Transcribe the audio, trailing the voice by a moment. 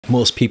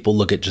Most people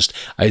look at just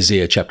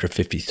Isaiah chapter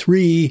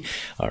 53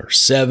 or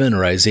 7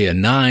 or Isaiah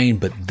 9,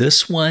 but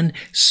this one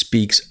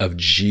speaks of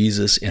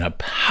Jesus in a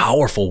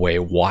powerful way.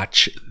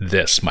 Watch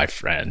this, my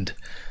friend.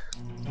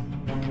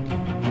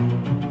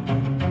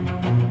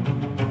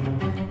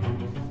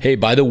 Hey,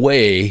 by the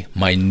way,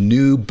 my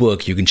new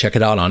book, you can check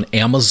it out on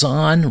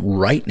Amazon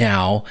right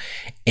now,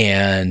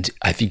 and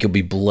I think you'll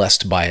be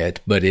blessed by it,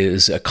 but it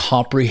is a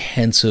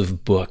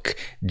comprehensive book,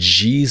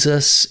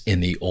 Jesus in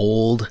the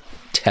Old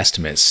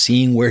Testament,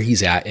 seeing where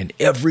he's at in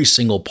every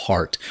single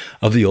part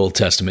of the Old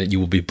Testament. You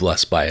will be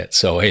blessed by it.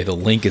 So, hey, the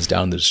link is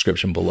down in the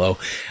description below.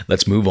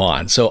 Let's move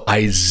on. So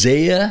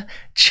Isaiah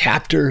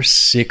chapter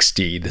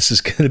 60. This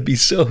is going to be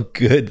so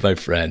good, my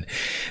friend.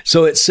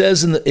 So it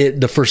says in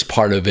the first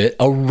part of it,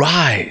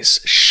 arise,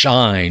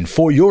 shine,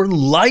 for your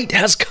light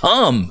has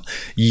come.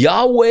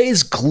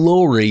 Yahweh's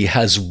glory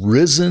has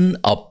risen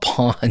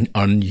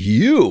on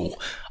you.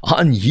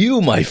 On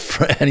you, my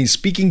friend. He's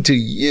speaking to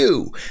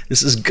you.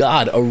 This is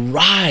God.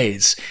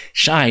 Arise,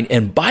 shine.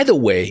 And by the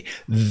way,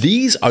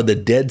 these are the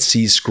Dead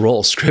Sea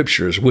Scroll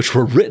scriptures, which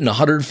were written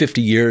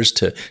 150 years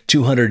to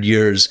 200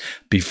 years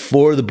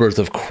before the birth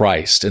of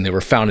Christ. And they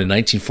were found in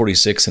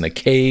 1946 in a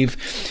cave.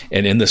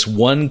 And in this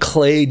one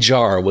clay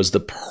jar was the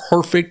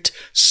perfect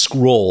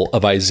scroll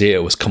of Isaiah.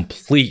 It was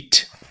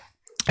complete.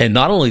 And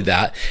not only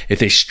that, if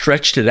they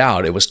stretched it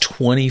out, it was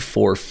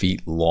 24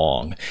 feet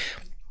long.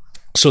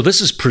 So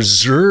this is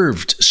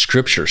preserved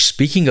scripture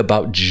speaking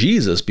about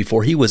Jesus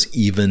before he was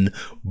even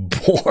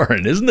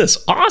born. Isn't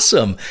this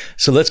awesome?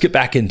 So let's get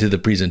back into the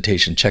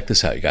presentation. Check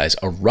this out, you guys.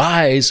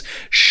 Arise,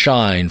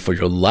 shine, for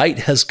your light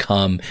has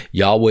come.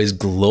 Yahweh's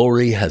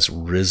glory has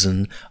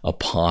risen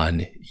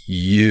upon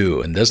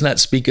you. And doesn't that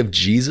speak of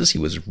Jesus? He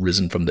was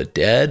risen from the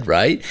dead,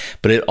 right?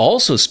 But it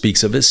also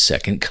speaks of his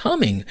second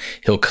coming.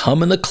 He'll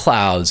come in the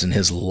clouds and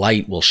his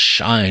light will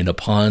shine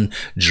upon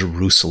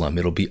Jerusalem.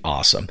 It'll be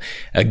awesome.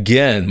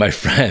 Again, my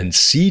friends,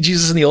 see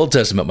Jesus in the Old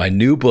Testament, my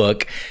new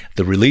book.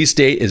 The release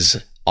date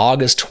is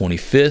August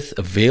 25th,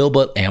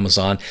 available at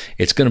Amazon.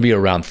 It's going to be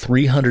around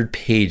 300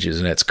 pages,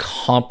 and it's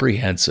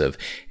comprehensive,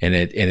 and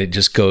it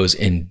just goes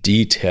in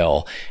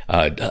detail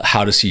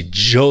how to see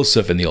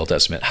Joseph in the Old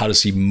Testament, how to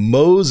see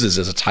Moses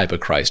as a type of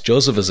Christ,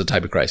 Joseph as a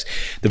type of Christ.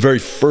 The very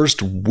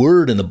first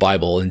word in the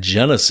Bible in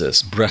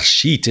Genesis,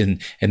 Breshit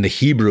in the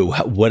Hebrew,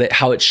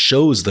 how it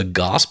shows the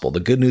gospel, the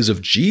good news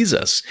of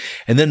Jesus.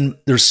 And then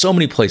there's so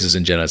many places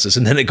in Genesis,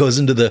 and then it goes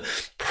into the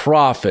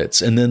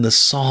prophets and then the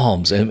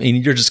Psalms, and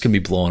you're just going to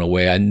be blown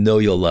away. I know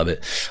you'll love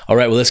it. All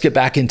right, well, let's get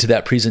back into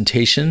that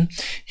presentation.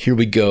 Here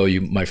we go,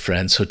 my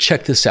friends. So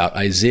check this out,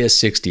 Isaiah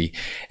 60.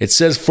 It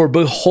says, for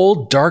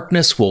behold,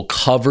 darkness will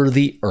cover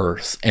the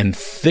earth, and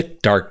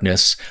thick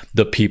darkness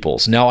the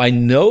peoples. Now, I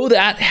know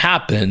that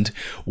happened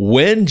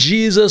when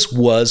Jesus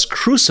was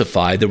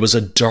crucified. There was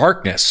a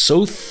darkness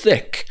so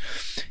thick,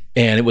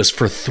 and it was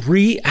for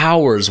 3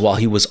 hours while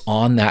he was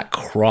on that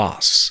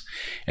cross.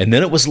 And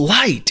then it was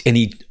light, and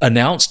he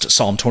announced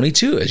Psalm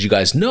 22. As you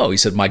guys know, he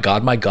said, my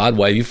God,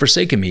 why have you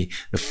forsaken me?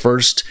 The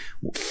first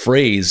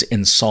phrase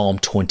in Psalm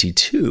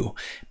 22,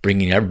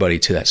 bringing everybody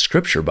to that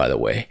scripture, by the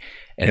way.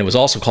 And it was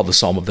also called the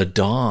Psalm of the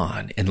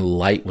Dawn, and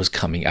light was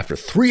coming after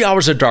 3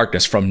 hours of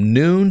darkness from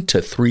noon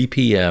to 3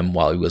 p.m.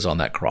 while he was on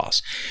that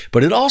cross.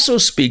 But it also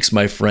speaks,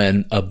 my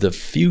friend, of the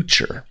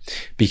future,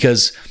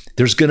 because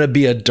there's going to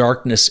be a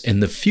darkness in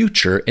the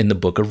future in the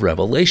book of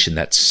Revelation.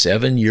 That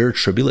 7-year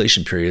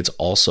tribulation period is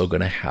also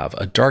going to have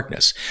a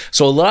darkness.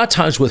 So a lot of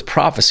times with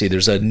prophecy,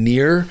 there's a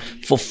near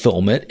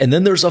fulfillment and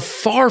then there's a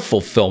far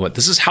fulfillment.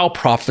 This is how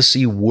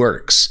prophecy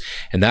works.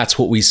 And that's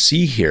what we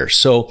see here.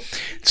 So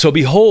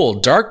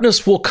behold,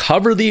 darkness will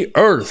cover the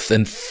earth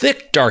and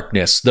thick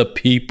darkness the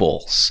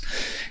peoples.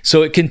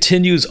 So it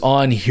continues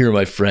on here,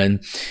 my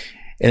friend.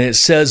 And it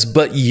says,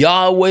 but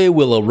Yahweh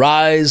will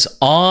arise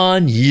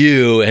on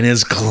you, and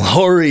his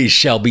glory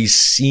shall be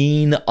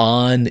seen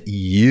on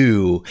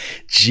you.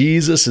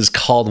 Jesus is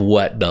called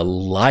what? The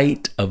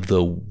light of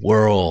the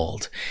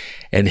world.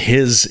 And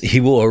he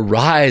will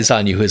arise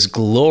on you. His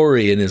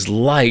glory and his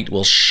light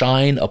will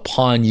shine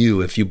upon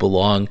you if you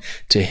belong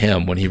to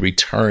him. When he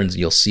returns,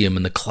 you'll see him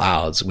in the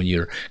clouds, when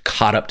you're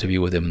caught up to be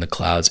with him in the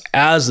clouds,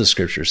 as the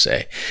scriptures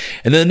say.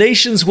 And the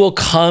nations will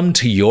come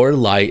to your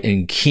light,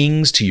 and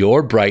kings to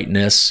your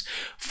brightness,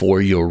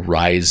 for your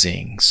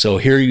rising. So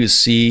here you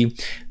see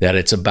that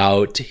it's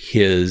about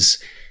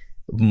his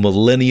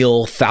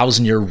millennial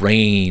 1,000-year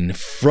reign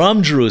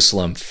from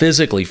Jerusalem,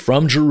 physically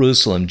from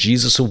Jerusalem.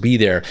 Jesus will be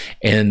there,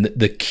 and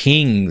the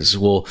kings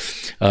will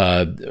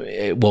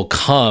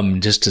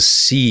come just to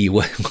see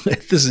what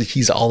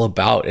he's all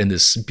about in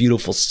this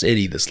beautiful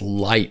city, this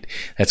light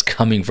that's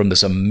coming from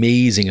this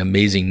amazing,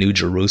 amazing new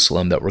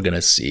Jerusalem that we're going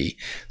to see.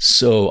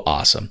 So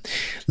awesome.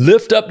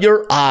 Lift up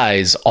your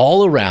eyes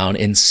all around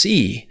and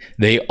see.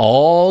 They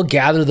all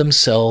gather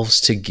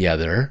themselves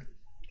together.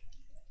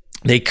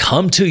 They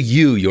come to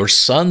you. Your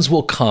sons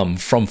will come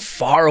from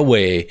far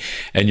away,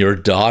 and your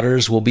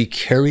daughters will be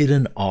carried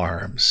in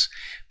arms.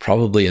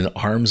 probably in the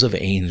arms of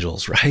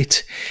angels,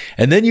 right?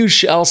 And then you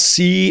shall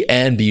see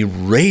and be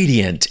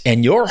radiant,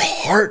 and your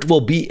heart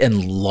will be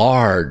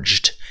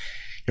enlarged.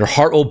 Your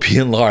heart will be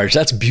enlarged.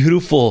 That's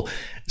beautiful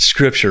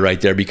scripture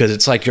right there, because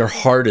it's like your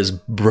heart is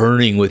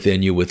burning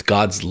within you with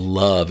God's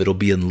love. It'll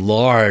be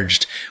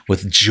enlarged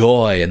with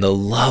joy and the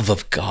love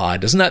of God.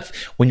 Doesn't that,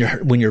 when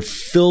you're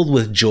filled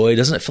with joy,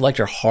 doesn't it feel like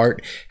your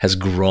heart has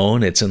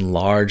grown? It's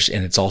enlarged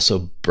and it's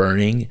also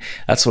burning.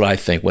 That's what I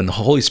think. When the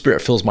Holy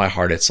Spirit fills my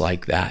heart, it's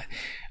like that.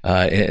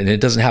 And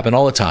it doesn't happen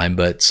all the time,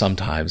 but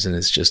sometimes, and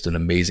it's just an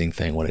amazing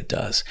thing when it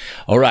does.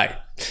 All right.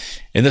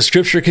 And the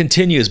scripture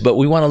continues, but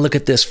we want to look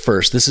at this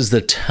first. This is the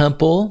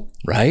temple,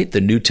 right?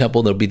 The new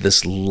temple. There'll be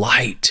this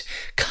light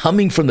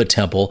coming from the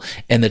temple,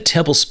 and the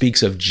temple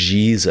speaks of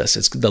Jesus.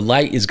 The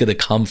light is going to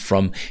come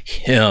from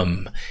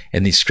him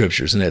in these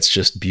scriptures, and it's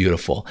just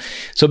beautiful.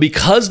 So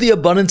because the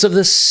abundance of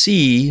the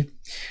sea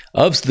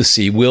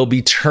will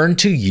be turned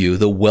to you,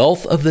 the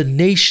wealth of the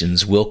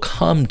nations will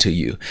come to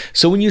you.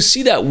 So when you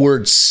see that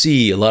word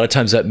sea, a lot of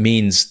times that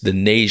means the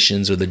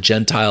nations or the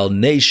Gentile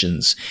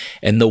nations,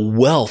 and the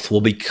wealth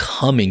will be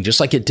coming, just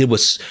like it did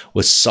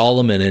with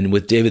Solomon and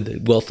with David. The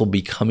wealth will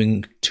be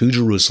coming to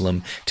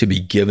Jerusalem to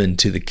be given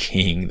to the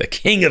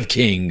King of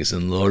Kings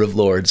and Lord of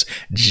Lords,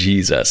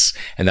 Jesus.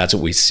 And that's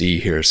what we see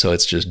here. So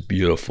it's just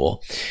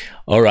beautiful.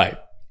 All right.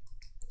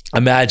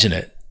 Imagine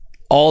it.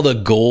 All the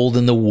gold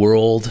in the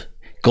world.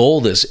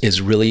 Gold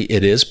is really,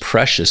 it is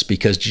precious,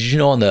 because did you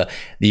know on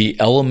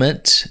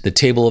the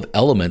table of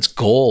elements,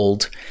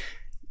 gold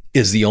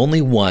is the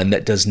only one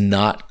that does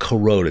not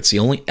corrode. It's the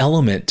only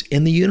element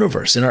in the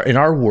universe, in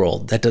our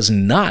world, that does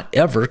not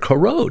ever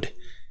corrode.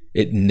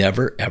 It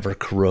never ever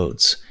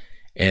corrodes.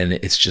 And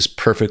it's just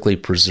perfectly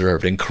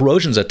preserved. And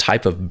corrosion is a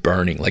type of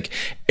burning. Like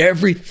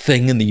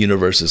everything in the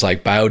universe is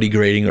like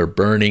biodegrading or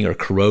burning or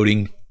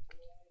corroding,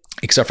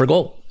 except for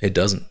gold. It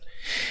doesn't.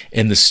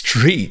 And the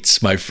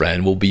streets, my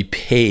friend, will be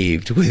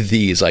paved with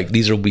these. Like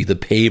these will be the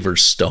paver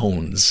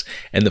stones,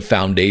 and the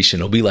foundation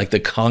will be like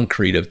the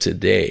concrete of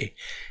today.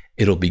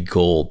 It'll be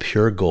gold,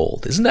 pure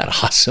gold. Isn't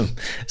that awesome?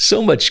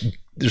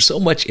 There's so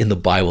much in the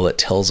Bible that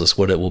tells us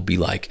what it will be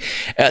like.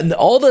 And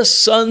all the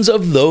sons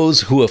of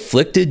those who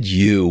afflicted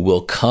you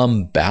will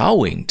come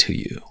bowing to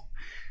you.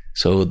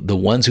 So the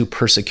ones who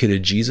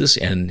persecuted Jesus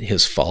and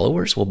his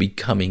followers will be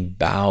coming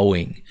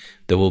bowing.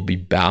 They will be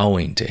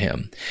bowing to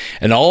him.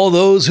 And all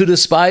those who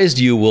despised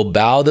you will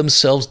bow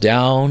themselves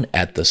down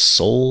at the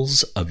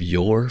soles of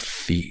your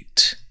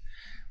feet.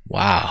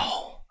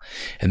 Wow.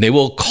 And they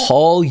will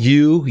call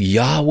you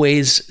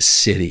Yahweh's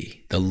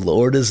city. The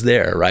Lord is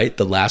there, right?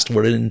 The last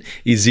word in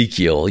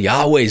Ezekiel,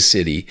 Yahweh's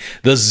city,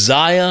 the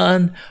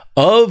Zion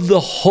of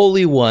the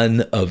Holy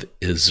One of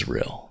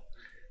Israel.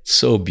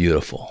 So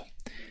beautiful.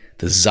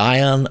 The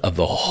Zion of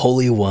the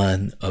Holy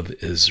One of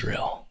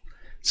Israel.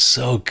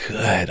 So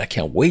good. I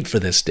can't wait for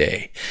this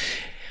day.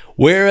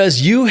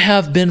 Whereas you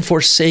have been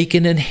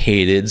forsaken and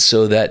hated,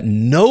 so that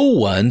no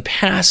one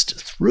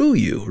passed through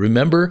you.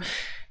 Remember,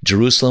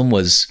 Jerusalem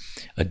was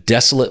a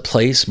desolate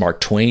place. Mark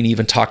Twain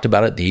even talked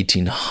about it in the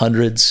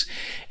 1800s.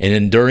 And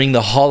then during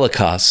the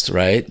Holocaust,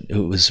 right, it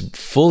was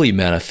fully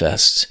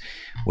manifest,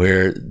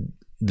 where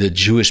the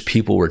Jewish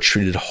people were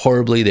treated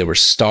horribly. They were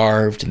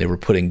starved, and they were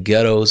put in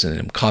ghettos and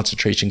in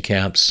concentration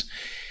camps.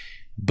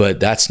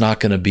 But that's not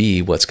going to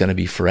be what's going to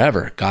be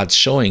forever. God's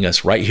showing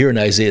us right here in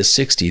Isaiah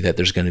 60 that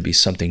there's going to be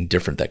something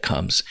different that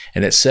comes.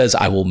 And it says,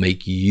 I will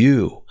make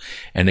you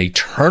an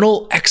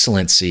eternal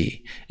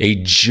excellency, a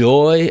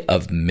joy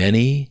of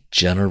many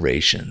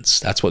generations.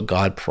 That's what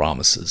God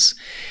promises.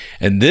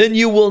 And then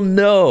you will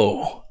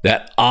know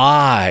that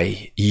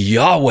I,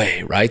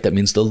 Yahweh, right? That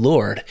means the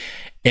Lord,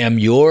 am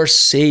your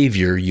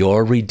Savior,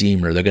 your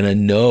Redeemer. They're going to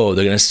know,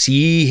 they're going to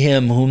see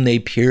him whom they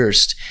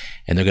pierced,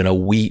 and they're going to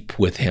weep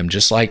with him,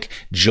 just like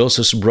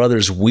Joseph's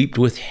brothers wept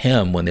with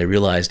him when they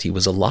realized he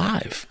was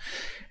alive.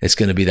 It's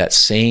going to be that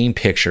same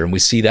picture. And we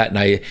see that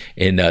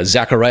in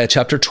Zechariah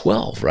chapter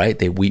 12, right?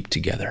 They weep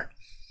together.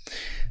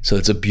 So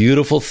it's a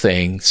beautiful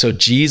thing. So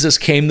Jesus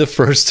came the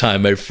first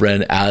time, my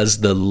friend,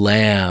 as the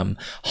Lamb,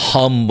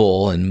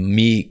 humble and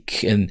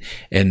meek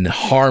and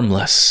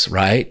harmless,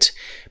 right?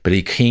 But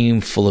he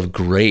came full of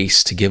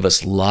grace to give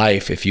us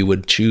life if you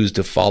would choose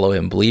to follow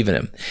him, believe in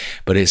him.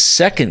 But his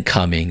second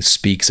coming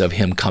speaks of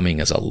him coming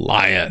as a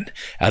lion,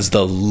 as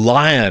the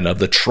Lion of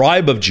the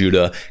tribe of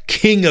Judah,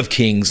 King of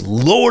Kings,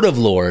 Lord of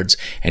Lords,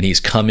 and he's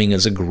coming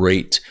as a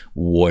great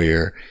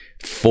warrior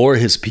for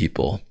his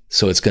people.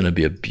 So it's going to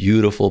be a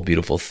beautiful,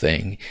 beautiful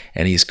thing.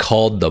 And he's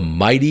called the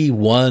Mighty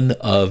One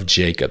of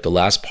Jacob. The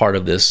last part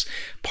of this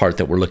part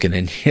that we're looking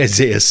in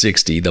Isaiah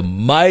 60, the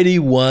Mighty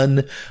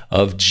One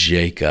of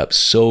Jacob.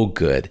 So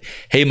good.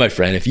 Hey, my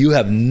friend, if you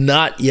have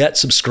not yet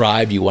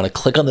subscribed, you want to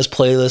click on this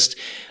playlist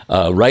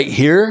right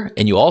here.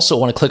 And you also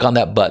want to click on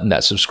that button,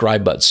 that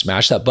subscribe button,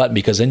 smash that button,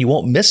 because then you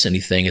won't miss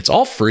anything. It's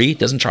all free. It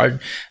doesn't charge,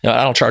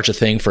 I don't charge a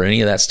thing for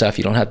any of that stuff.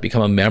 You don't have to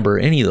become a member,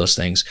 any of those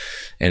things.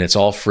 And it's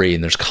all free.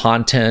 And there's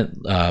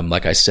content,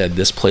 like I said,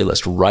 this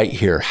playlist right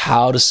here,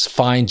 how to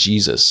find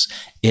Jesus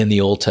in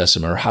the Old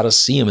Testament or how to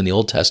see him in the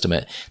Old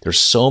Testament. There's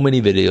so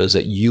many videos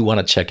that you want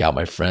to check out,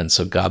 my friend.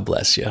 So God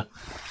bless you.